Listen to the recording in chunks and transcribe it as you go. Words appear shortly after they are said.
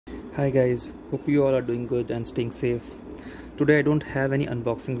Hi guys, hope you all are doing good and staying safe. Today I don't have any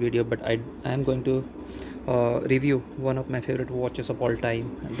unboxing video, but I am going to review one of my favorite watches of all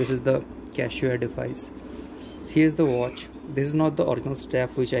time. This is the Casio Edifice. Here's the watch. This is not the original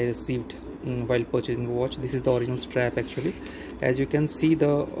strap which I received while purchasing the watch. This is the original strap actually. As you can see,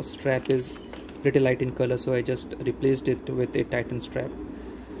 the strap is pretty light in color, so I just replaced it with a Titan strap,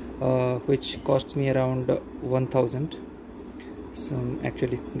 which cost me around 1000. So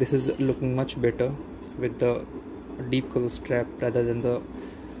actually this is looking much better with the deep color strap rather than the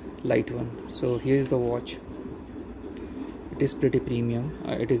light one. So here is the watch. It is pretty premium.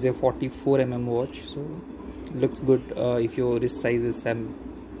 It is a 44 mm watch, so looks good if your wrist size is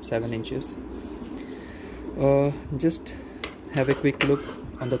 7 inches. Just have a quick look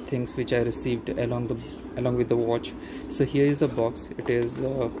on the things which I received along with the watch. So here is the box. It is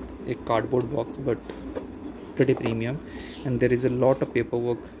a cardboard box, but pretty premium, and there is a lot of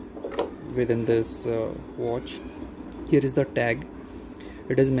paperwork within this watch. Here is the tag.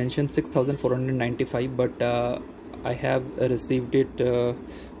 It is mentioned 6495, but I have received it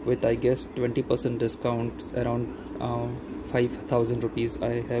with, I guess, 20% discount, around 5000 rupees.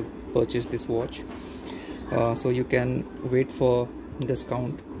 I have purchased this watch, so you can wait for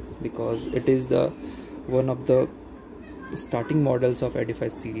discount because it is the one of the starting models of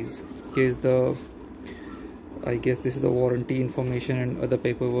Edifice series. Here is the, I guess this is the warranty information and other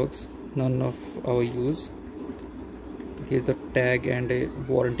paperworks, none of our use. Here's the tag and a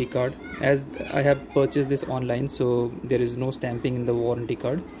warranty card. As I have purchased this online, so there is no stamping in the warranty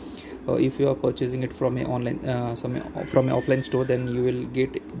card. If you are purchasing it from a online from an offline store, then you will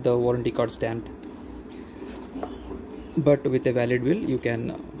get the warranty card stamped, but with a valid bill you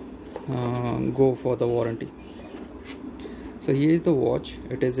can go for the warranty. So here is the watch.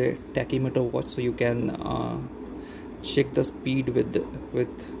 It is a tachymeter watch, so you can check the speed with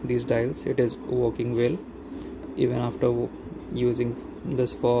these dials. It is working well even after using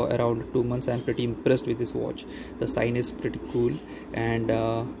this for around 2 months. I'm pretty impressed with this watch. The sign is pretty cool, and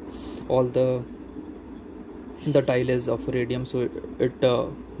all the dial is of radium, so it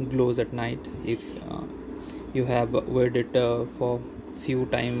glows at night. If you have weared it for few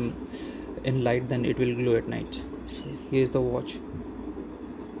time in light, then it will glow at night. So here's the watch.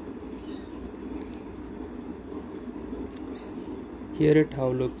 Here it how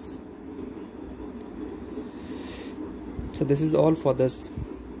looks. So this is all for this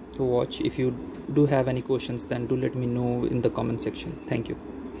watch. If you do have any questions, then do let me know in the comment section. Thank you.